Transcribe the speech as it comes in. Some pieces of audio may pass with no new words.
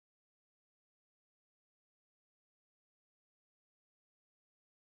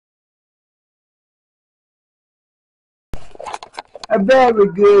A very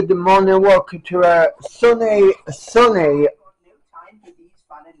good morning. Welcome to a sunny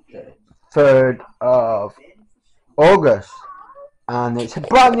 3rd of August, and it's a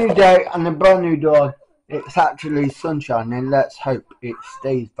brand new day and a brand new dawn. It's actually sunshine, and let's hope it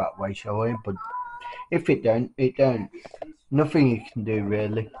stays that way, shall we? But if it don't, it don't. Nothing you can do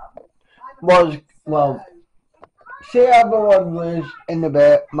really. Well, see how the weather is in a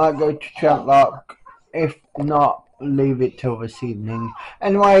bit. Might go to Trent. If not, leave it till this evening.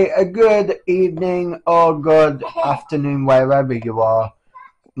 Anyway, a good evening or good afternoon wherever you are.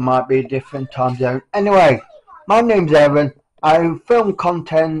 Might be a different time zone. Anyway, my name's Aaron. I film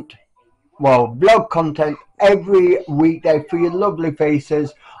content, vlog content every weekday for your lovely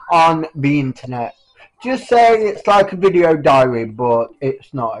faces on the internet. Just say it's like a video diary, but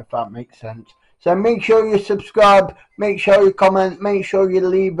it's not, if that makes sense. So make sure you subscribe, make sure you comment, make sure you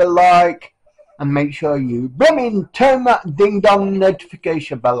leave a like, and make sure you turn that ding dong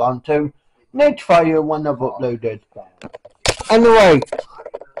notification bell on to notify you when I've uploaded. Anyway,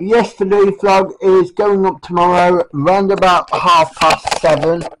 yesterday's vlog is going up tomorrow round about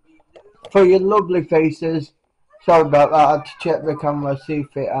 7:30 for your lovely faces. Sorry about that, I had to check the camera, see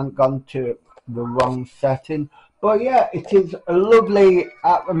if it hadn't gone to the wrong setting. But yeah, it is lovely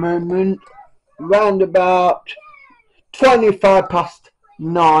at the moment, round about 9:25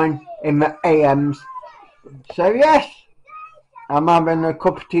 in the AMs. So yes, I'm having a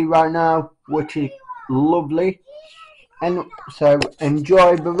cup of tea right now, which is lovely. And so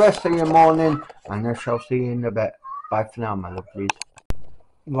enjoy the rest of your morning, and I shall see you in a bit. Bye for now, my lovelies.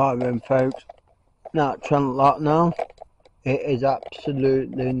 Right then, folks, now Trent Lock now. It is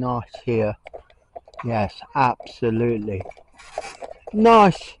absolutely nice here. Yes, absolutely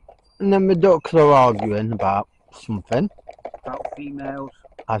nice. And then the ducks are arguing about something. About females.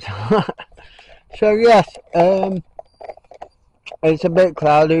 So yes, it's a bit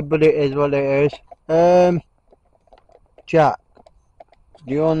cloudy, but it is what it is. Jack,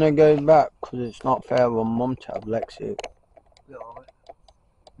 do you want to go back? Because it's not fair on Mum to have Lexi. Yeah.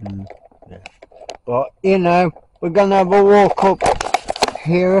 But you know, we're gonna have a walk up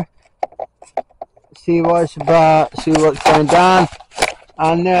here, see what it's about, see what's going down,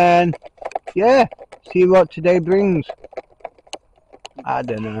 and then yeah, see what today brings. I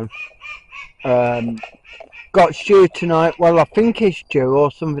don't know. Got stew tonight. Well, I think it's stew or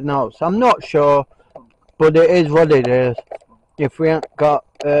something else. I'm not sure, but it is what it is. If we haven't got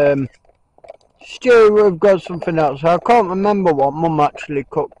stew, we've got something else. I can't remember what Mum actually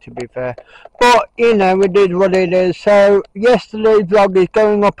cooked, to be fair. But you know, it is what it is. So yesterday's vlog is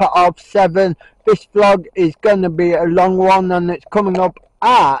going up at 7:30. This vlog is going to be a long one, and it's coming up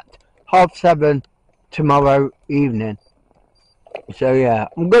at 7:30 tomorrow evening. So yeah,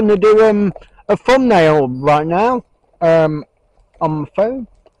 I'm going to do a thumbnail right now on my phone.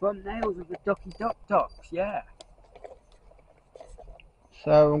 Thumbnails of the Ducky Duck Ducks, yeah.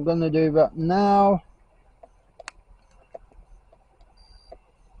 So I'm going to do that now.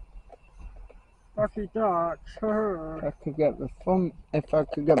 Ducky Ducks. If I could get if I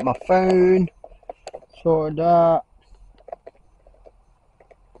could get my phone sorted out.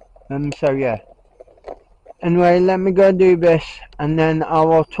 So yeah. Anyway, let me go do this, and then I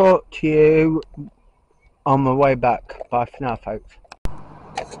will talk to you on my way back. Bye for now, folks.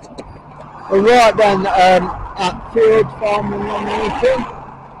 Alright then, at Field Farm in Nomination,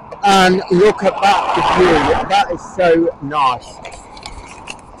 and look at that view. That is so nice.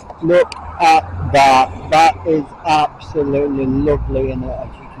 Look at that. That is absolutely lovely in it, as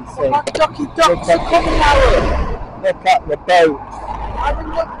you can see. Ducky Ducks are coming out. Look at the boat.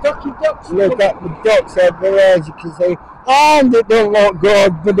 Look at the ducks over there, as you can see, and it don't look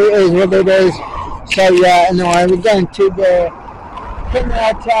good, but it is what it is. So yeah, anyway, we're going to the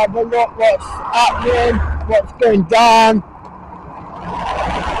canal to have a look what's happening, what's going down.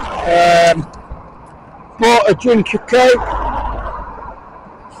 Bought a drink of Coke.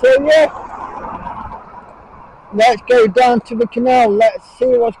 So yeah, let's go down to the canal. Let's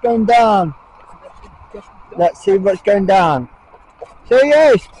see what's going down. Let's see what's going down. So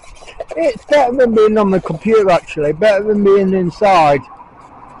yes, it's better than being on the computer, actually, better than being inside.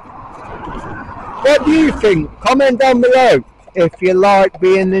 What do you think? Comment down below if you like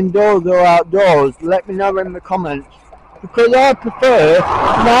being indoors or outdoors. Let me know in the comments, because I prefer,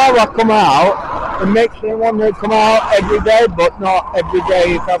 now I come out, it makes me want to come out every day, but not every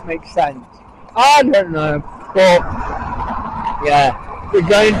day, if that makes sense. I don't know, but yeah, we're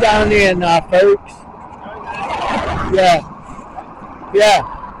going down here now, folks. Yeah.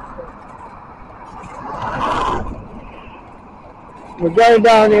 We're going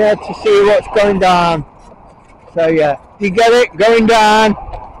down here to see what's going down. So yeah, you get it? Going down.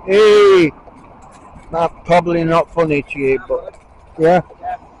 Hey, that's probably not funny to you, but yeah.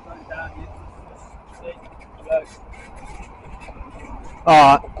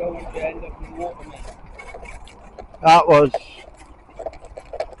 Alright. That was.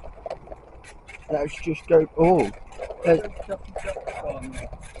 Let's just go. Oh.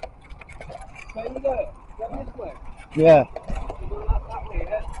 Yeah.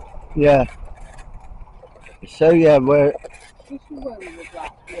 Yeah. So yeah, we're.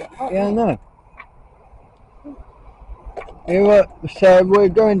 Yeah, I know. So we're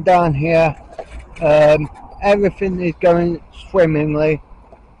going down here. Everything is going swimmingly,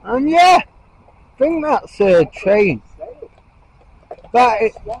 and yeah, I think that's a train.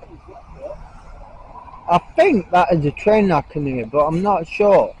 I think that is a train I can hear, but I'm not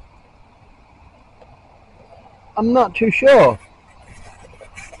sure. I'm not too sure.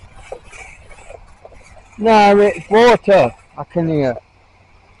 No, it's water I can hear.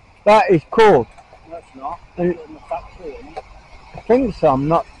 That is cool. That's not. And In the factory, isn't it? I think so. I'm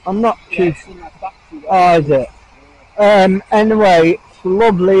not too. Yes, in the factory. Oh, is it? Anyway, it's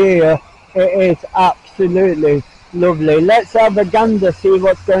lovely here. It is absolutely lovely. Let's have a gander, see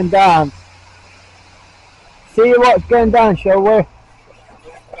what's going down. See what's going down, shall we?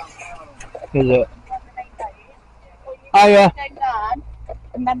 Is it? Oh yeah.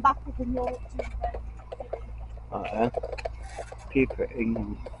 And then back up in your Oh yeah. People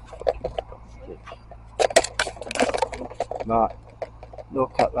in. Right.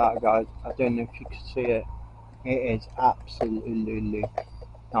 Look at that, guys. I don't know if you can see it. It is absolutely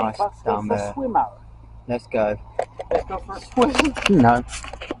nice down there. Swim out. Let's go. Let's go for a swim. No.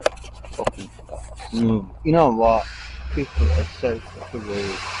 Fucking stuff. You know what? People are so fucking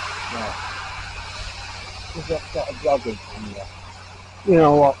rude. Yeah. Because I've got a vlogging camera. You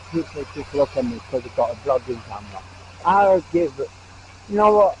know what? People just look at me because I've got a vlogging camera. I'll give it. You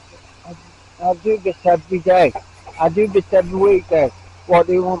know what? I do this every day. I do this every weekday. What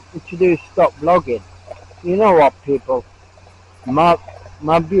do you want me to do? Stop vlogging? You know what, people? My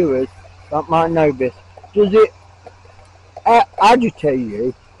viewers that might know this. Does it agitate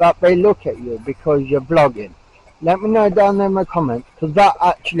you that they look at you because you're vlogging? Let me know down there in the comments, because that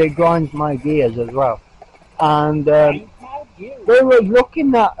actually grinds my gears as well. And they were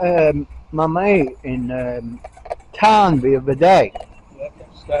looking at my mate in town the other day.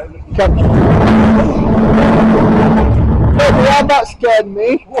 Yeah, that scared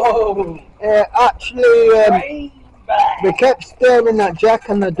me. Whoa! Actually, they kept staring at Jack,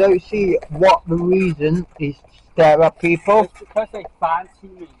 and I don't see what the reason is to stare at people. It's because they fancy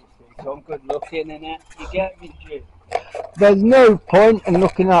me, you see, so I'm good looking in it. You get me, Jim? There's no point in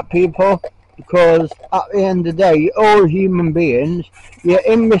looking at people, because at the end of the day, you're all human beings. You're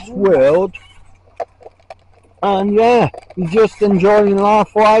in this world, and yeah, you're just enjoying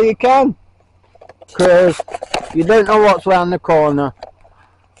life while you can, because you don't know what's around the corner.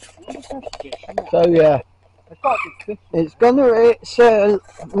 So yeah, it's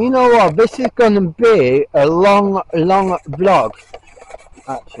you know what, this is gonna be a long vlog.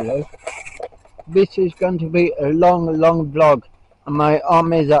 Actually, this is going to be a long vlog, and my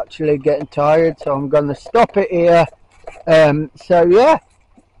arm is actually getting tired, so I'm gonna stop it here. So yeah,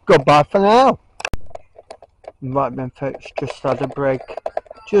 goodbye for now. Right then, folks, just had a break,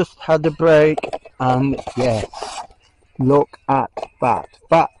 and yes, look at that.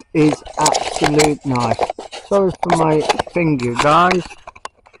 That is absolute nice. Sorry for my finger, guys.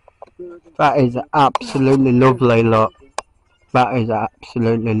 That is absolutely lovely. Look, that is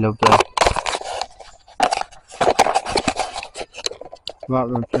absolutely lovely. Right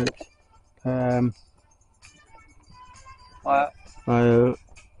then, folks.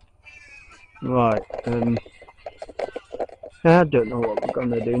 Right. I don't know what we're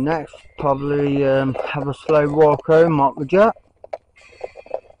gonna do next. Probably have a slow walk home, what would you?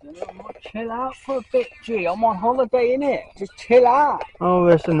 Chill out for a bit, G. I'm on holiday, innit? Just chill out. Oh,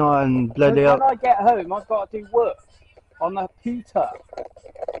 listen, I'm bloody up. When I get home, I've got to do work on the pooter,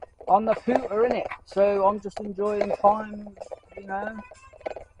 innit? So I'm just enjoying time, you know.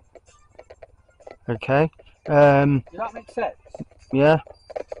 Okay. Does that make sense? Yeah.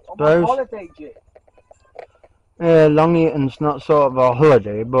 I'm on holiday, G. Long eating's not sort of a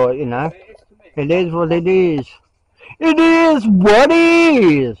holiday, but you know, it is what it is. It is what it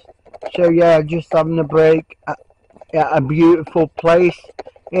is. So yeah, just having a break at a beautiful place.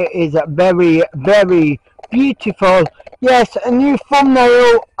 It is a very beautiful. Yes, a new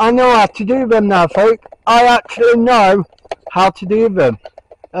thumbnail. I know how to do them now, folks. I actually know how to do them.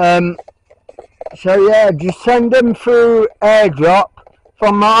 So yeah, just send them through AirDrop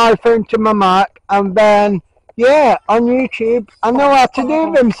from my iPhone to my Mac, and then yeah, on YouTube. I know how to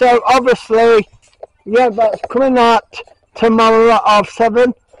do them, so obviously, yeah, that's coming out tomorrow at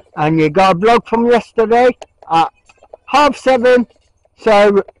 7:30, and you got a blog from yesterday at 7:30,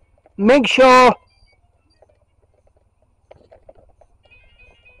 so make sure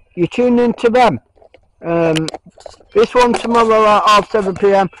you tune into them. This one tomorrow at 7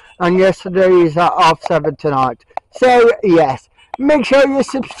 PM, and yesterday is at 7 tonight. So yes, make sure you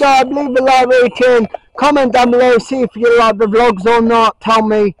subscribe, leave a like, rating, comment down below, see if you like the vlogs or not, tell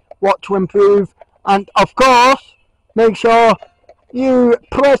me what to improve, and of course, make sure you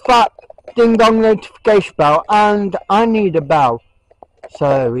press that ding dong notification bell, and I need a bell.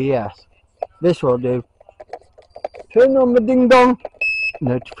 So yes, this will do. Turn on the ding dong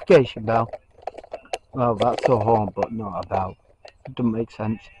notification bell. Well, that's a horn, but not a bell. It doesn't make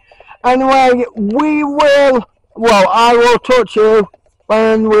sense. Anyway, I will talk to you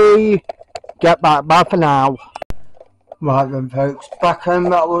when we get back. Bye for now. Right then, folks, back home.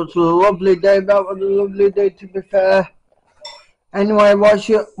 That was a lovely day. That was a lovely day, to be fair. Anyway, what's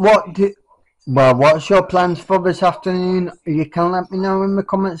your plans for this afternoon? You can let me know in the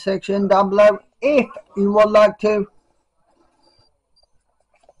comment section down below if you would like to.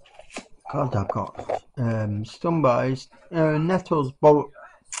 God, I've got somebody's nettles, but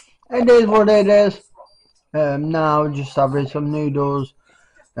it is what it is. Now just having some noodles,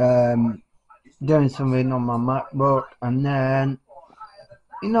 doing something on my MacBook, and then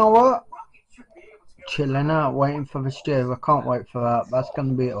you know what? Chilling out, waiting for the stew. I can't wait for that. That's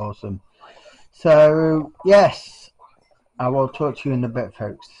gonna be awesome. So yes, I will talk to you in a bit,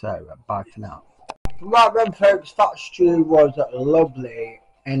 folks. So bye for now. Right then, folks, that stew was lovely.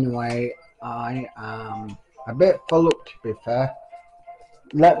 Anyway, I am a bit full up, to be fair.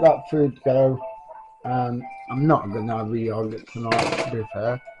 Let that food go. I'm not gonna have a yogurt tonight, to be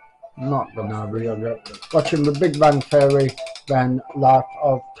fair. I'm not gonna have a yogurt. Watching the Big Bang Theory, then Life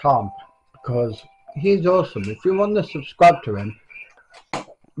of Tom, because he's awesome. If you want to subscribe to him,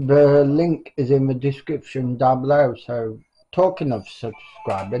 the link is in the description down below. So, talking of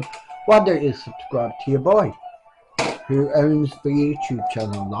subscribing, why don't you subscribe to your boy, who owns the YouTube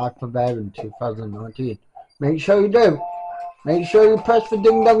channel Life of Wbrfm 2019. Make sure you do. Make sure you press the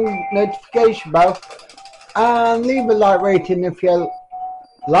ding dong notification bell and leave a like rating if you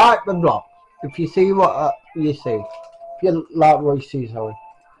like the vlog. If you see what you see. If you like what you see, sorry.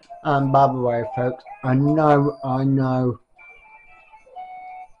 And by the way, folks, I know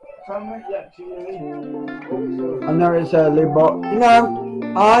it's early, but you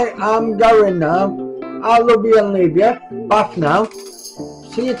know, I am going now. I love you and leave you. Bye for now.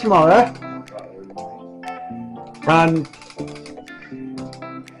 See you tomorrow. And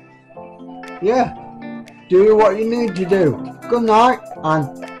yeah, do what you need to do. Good night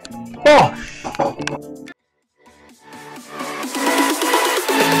and